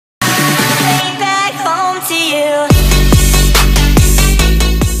you.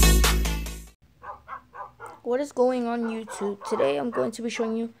 What is going on YouTube? Today I'm going to be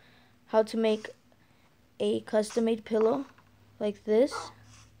showing you how to make a custom-made pillow like this.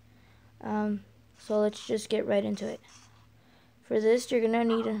 So let's just get right into it. For this, you're gonna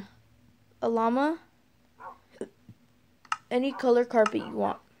need a llama, any color carpet you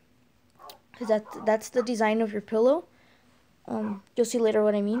want, because that's the design of your pillow. You'll see later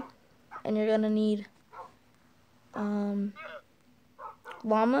what I mean. And you're gonna need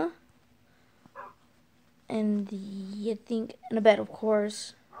llama, and and a bed, of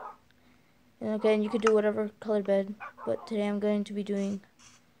course. And again, you could do whatever color bed, but today I'm going to be doing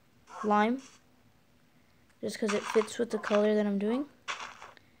lime, just because it fits with the color that I'm doing.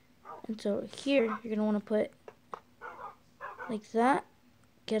 And so here, you're gonna want to put like that.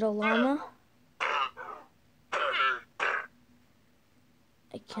 Get a llama.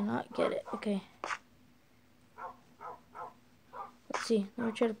 I cannot get it. Okay. Let's see. Let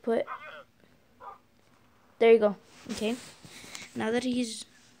me try to put. There you go. Okay. Now that he's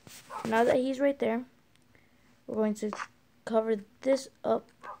right there, we're going to cover this up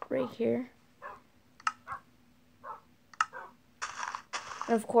right here.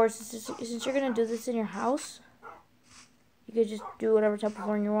 And of course, since you're gonna do this in your house, you could just do whatever type of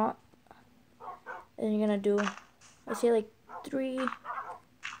flooring you want. And you're gonna do, I say like 3.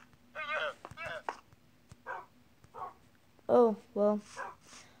 Oh, well.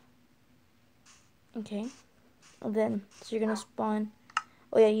 Okay. And then, so you're gonna spawn.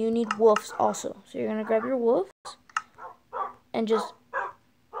 Oh yeah, you need wolves also. So you're gonna grab your wolves and just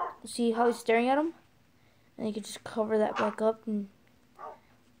see how he's staring at him. And you can just cover that back up. And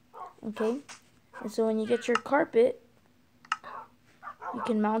okay. And so when you get your carpet, you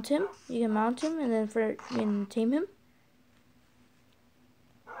can mount him. You can mount him, and then you can tame him.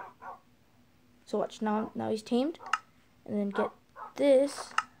 So watch, now he's tamed. And then get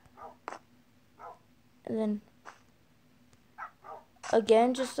this. And then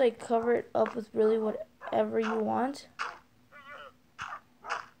again, just like cover it up with really whatever you want.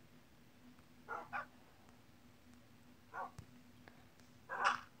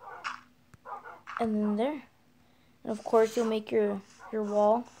 And then there. And of course, you'll make your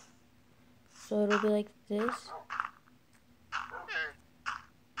wall. So it'll be like this.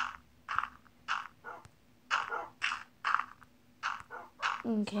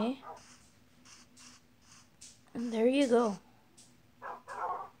 Okay. And there you go.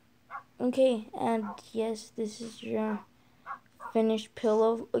 Okay, and yes, this is your finished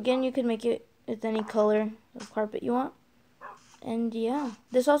pillow. Again, you can make it with any color of carpet you want. And yeah,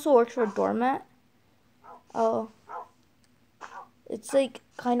 this also works for a doormat. Oh, it's like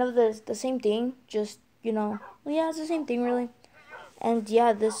kind of the same thing, just, well, yeah, it's the same thing really. And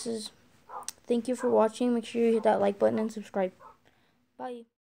yeah, thank you for watching. Make sure you hit that like button and subscribe. Bye.